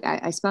 So like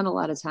I spend a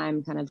lot of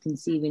time kind of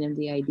conceiving of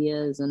the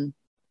ideas, and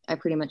I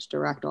pretty much I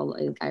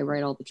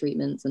write all the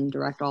treatments and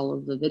direct all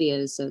of the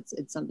videos. So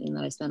it's something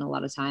that I spend a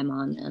lot of time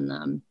on.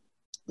 And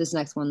this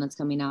next one that's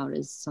coming out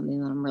is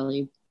something that I'm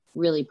really,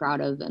 really proud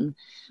of, and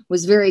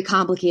was very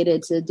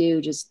complicated to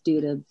do just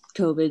due to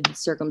COVID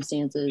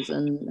circumstances.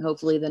 And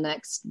hopefully the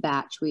next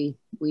batch we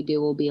do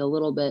will be a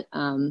little bit,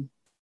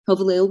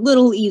 hopefully a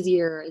little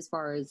easier as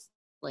far as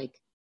like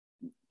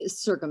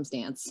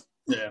circumstance.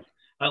 Yeah.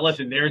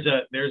 Listen, there's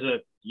a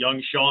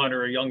young Sean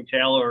or a young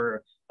Taylor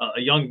or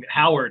a young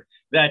Howard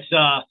that's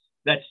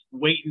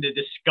waiting to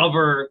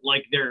discover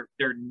like their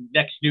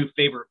next new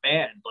favorite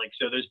band. Like,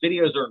 so those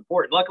videos are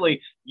important.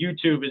 Luckily,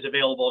 YouTube is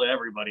available to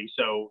everybody,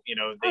 so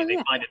they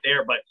find it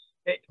there. But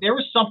there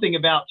was something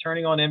about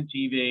turning on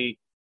MTV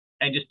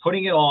and just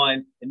putting it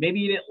on, and maybe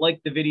you didn't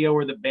like the video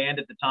or the band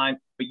at the time,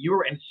 but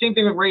and same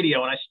thing with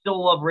radio, and I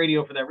still love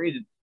radio for that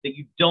reason, that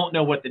you don't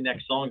know what the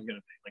next song is going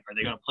to be. Like, are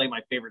they going to play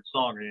my favorite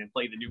song, or are they going to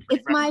play the new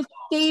Freddie Mercury song?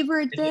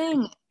 Favorite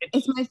thing.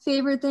 It's my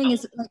favorite thing.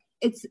 Is like,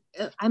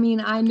 I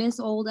mean, I miss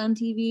old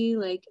MTV.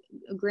 Like,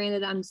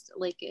 granted, I'm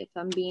like, if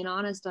I'm being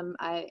honest,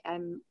 I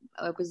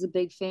was a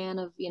big fan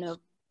of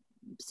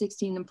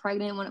 16 and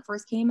Pregnant when it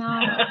first came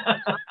out.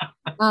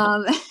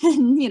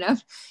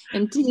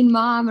 And Teen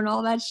Mom and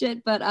all that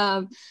shit. But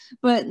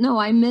no,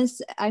 I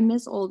miss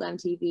old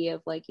MTV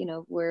of like,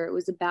 where it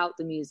was about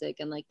the music,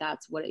 and like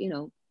that's what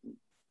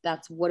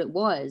it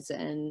was.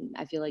 And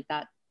I feel like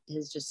that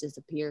has just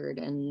disappeared,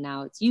 and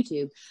now it's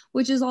YouTube,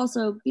 which is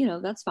also,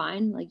 that's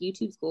fine. Like,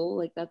 YouTube's cool.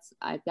 Like,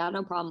 I've got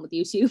no problem with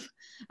YouTube.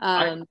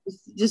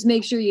 Just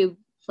make sure you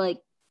like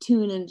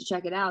tune in to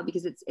check it out,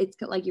 because it's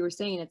like you were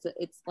saying,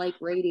 it's like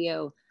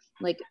radio.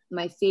 Like,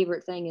 my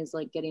favorite thing is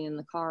like getting in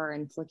the car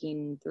and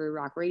flicking through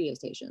rock radio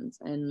stations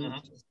and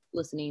just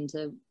listening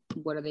to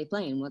what are they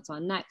playing, what's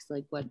on next,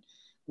 like what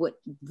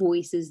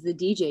voice is the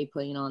DJ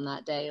playing on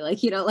that day, like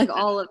like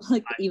all of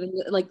like even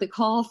like the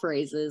call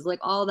phrases, like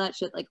all that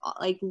shit, like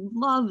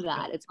love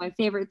that. It's my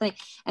favorite thing.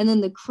 And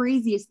then the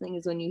craziest thing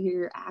is when you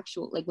hear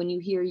when you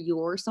hear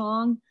your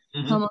song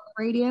come on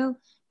the radio,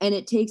 and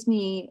it takes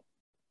me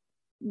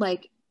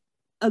like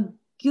a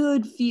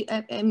good few,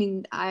 I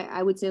mean,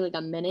 I would say like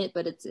a minute,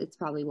 but it's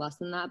probably less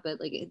than that, but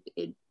like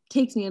it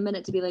takes me a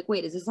minute to be like,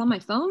 wait, is this on my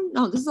phone?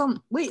 No, this is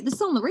on, wait, this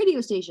is on the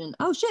radio station.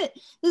 Oh shit,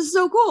 this is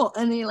so cool.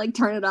 And then you like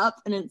turn it up,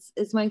 and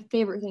it's my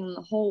favorite thing in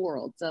the whole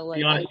world. So like,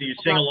 be honest, do you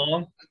sing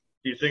along?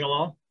 Do you sing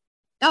along?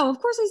 Oh, of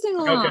course I sing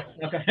along.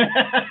 Okay.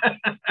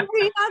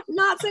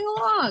 not sing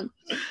along.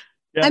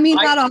 Yeah, I mean,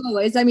 not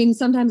always. I mean,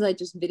 sometimes I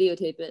just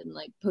videotape it and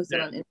like post it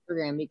Yeah. on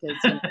Instagram because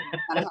you know,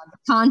 I gotta have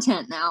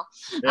content now.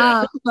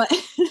 Yeah. But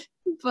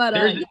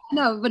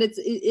no, but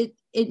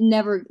it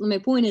never. My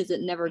point is,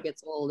 it never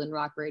gets old, and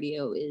rock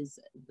radio is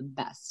the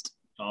best.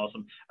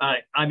 Awesome.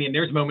 I mean,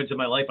 there's moments in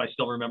my life I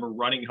still remember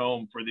running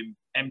home for the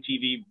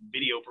MTV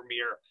video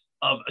premiere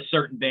of a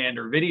certain band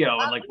or video,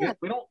 and like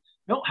we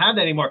don't have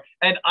that anymore.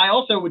 And I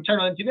also would turn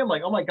on TV. I'm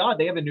like, oh my god,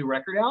 they have a new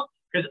record out,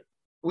 because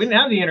we didn't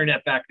have the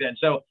internet back then.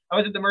 So I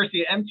was at the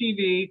mercy of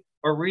MTV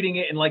or reading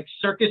it in like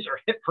Circus or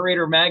Hit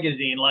Parader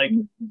magazine. Like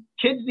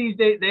kids these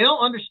days, they don't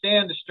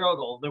understand the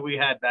struggle that we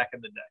had back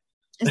in the day.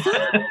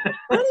 I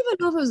don't even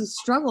know if it was a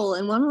struggle.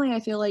 In one way, I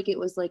feel like it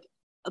was like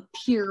a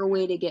pure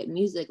way to get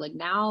music. Like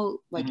now,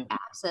 like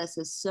access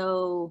is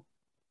so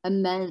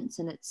immense,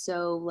 and it's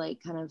so like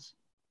kind of,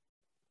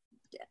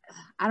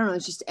 I don't know,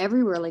 it's just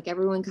everywhere. Like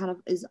everyone kind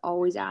of is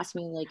always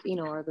asking me like, you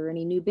know, are there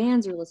any new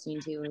bands you're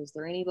listening to? Is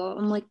there any?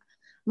 I'm like,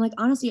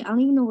 honestly, I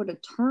don't even know where to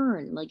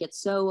turn. Like,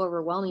 it's so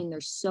overwhelming.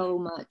 There's so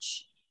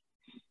much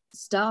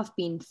stuff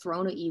being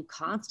thrown at you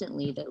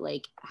constantly that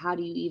like, how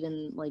do you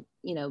even like,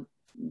 you know,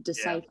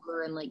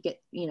 decipher and like get,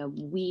 you know,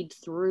 weed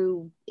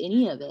through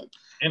any of it?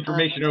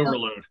 Information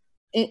overload.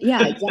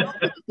 Yeah,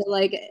 exactly.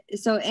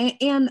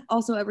 And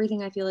also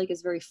everything I feel like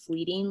is very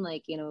fleeting.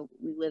 Like, you know,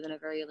 we live in a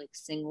very like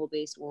single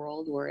based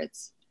world where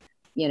it's,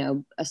 you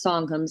know, a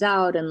song comes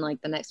out and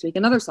like the next week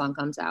another song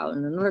comes out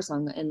and another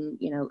song, and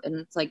you know, and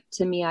it's like,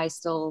 to me, I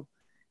still,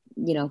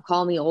 you know,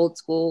 call me old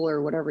school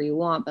or whatever you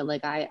want, but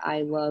like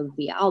I love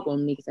the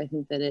album because I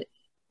think that it,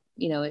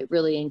 you know, it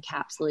really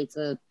encapsulates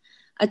a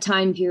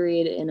time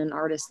period in an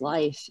artist's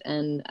life,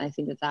 and I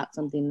think that that's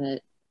something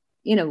that,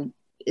 you know,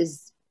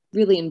 is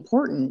really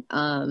important.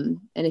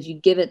 And if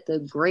you give it the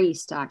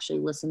grace to actually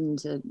listen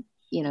to,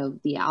 you know,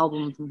 the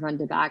album from front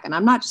to back, and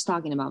I'm not just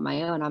talking about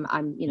my own,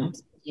 I'm you know,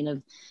 speaking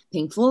of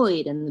Pink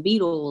Floyd and the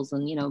Beatles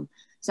and, you know,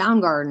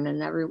 Soundgarden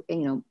and every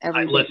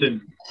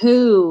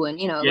Who, and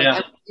you know,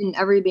 like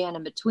every band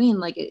in between,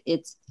 like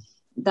it's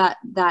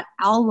that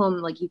album,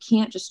 like you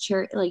can't just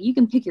like you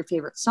can pick your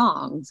favorite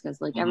songs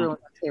because like everyone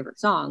has favorite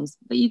songs,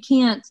 but you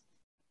can't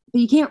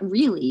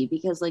really,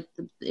 because like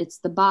it's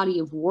the body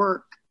of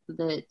work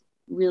that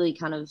really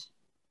kind of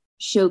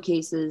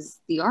showcases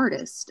the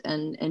artist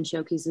and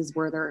showcases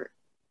where they're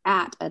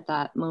at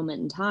that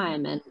moment in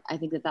time. And I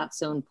think that that's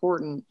so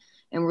important,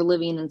 and we're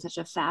living in such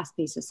a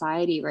fast-paced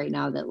society right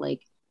now that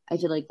like I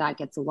feel like that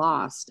gets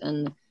lost.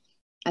 And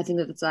I think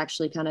that it's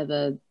actually kind of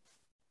a,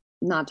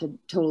 not to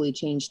totally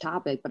change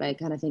topic, but I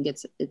kind of think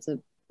it's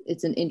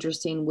an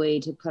interesting way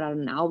to put out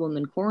an album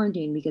in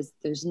quarantine, because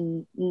there's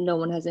no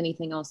one has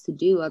anything else to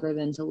do other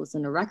than to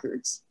listen to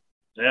records.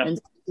 And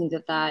so I think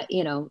that,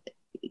 you know,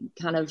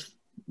 kind of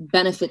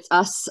benefits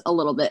us a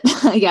little bit,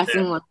 I guess,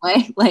 in one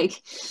way.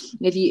 Like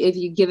if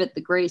you give it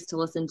the grace to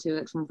listen to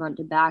it from front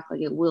to back,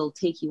 like it will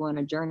take you on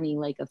a journey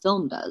like a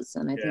film does.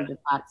 And I think that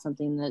that's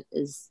something that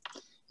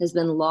has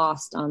been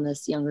lost on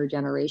this younger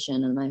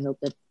generation. And I hope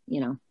that,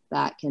 you know,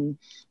 that can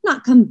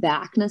not come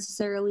back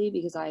necessarily,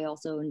 because I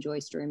also enjoy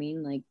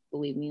streaming. Like,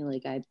 believe me,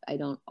 like I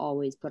don't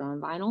always put on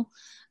vinyl.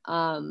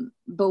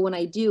 But when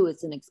I do,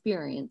 it's an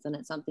experience, and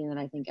it's something that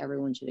I think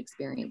everyone should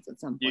experience at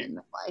some point in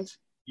their life.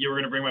 You were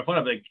going to bring my point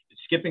up. Like,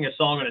 skipping a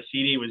song on a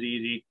CD was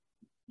easy.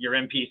 Your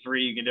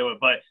MP3, you can do it.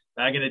 But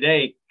back in the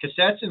day,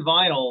 cassettes and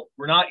vinyl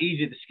were not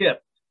easy to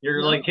skip.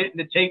 You're like hitting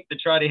the tape to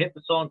try to hit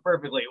the song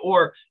perfectly,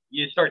 or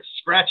you start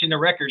scratching the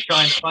record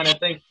trying to find a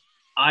thing.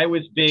 I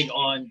was big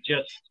on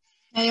just.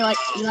 Hey, you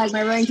like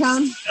my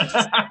ringtone?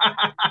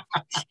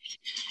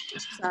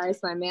 Sorry,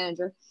 it's my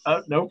manager.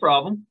 Oh, no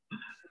problem.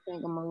 I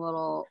think I'm a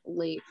little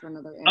late for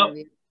another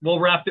interview. We'll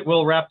wrap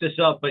this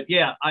up. But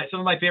yeah, some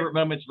of my favorite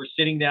moments were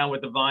sitting down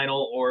with the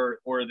vinyl or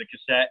the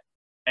cassette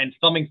and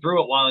thumbing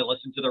through it while I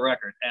listened to the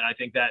record. And I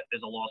think that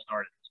is a lost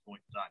art at this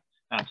point in time.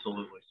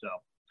 Absolutely.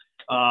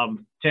 So,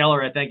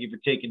 Taylor, I thank you for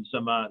taking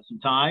some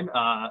time,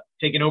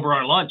 taking over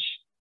our lunch,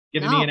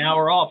 giving me an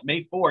hour off,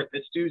 May 4th,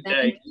 this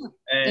Tuesday.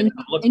 And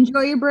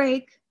enjoy your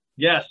break.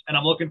 Yes, and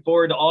I'm looking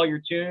forward to all your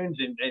tunes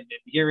and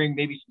hearing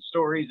maybe some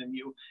stories and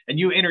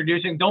you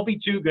introducing. Don't be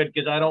too good,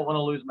 because I don't want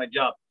to lose my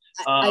job.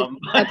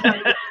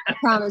 I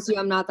promise you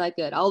I'm not that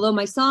good, although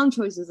my song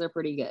choices are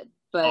pretty good.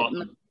 But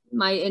awesome.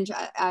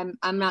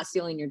 I'm not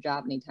stealing your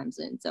job anytime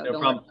soon, so no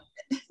problem.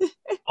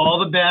 All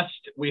the best.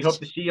 We hope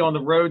to see you on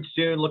the road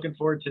soon. Looking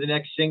forward to the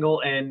next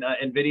single and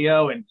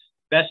video, and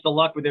best of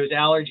luck with those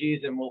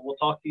allergies, and we'll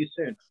talk to you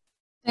soon.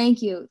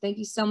 Thank you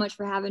so much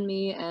for having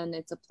me, and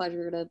it's a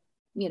pleasure to,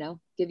 you know,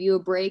 give you a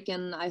break,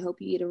 and I hope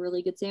you eat a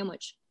really good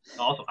sandwich.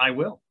 Awesome. I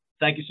will.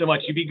 Thank you so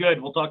much. You be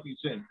good. We'll talk to you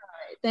soon. All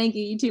right. Thank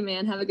you. You too,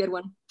 man. Have a good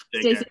one.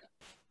 Stay safe.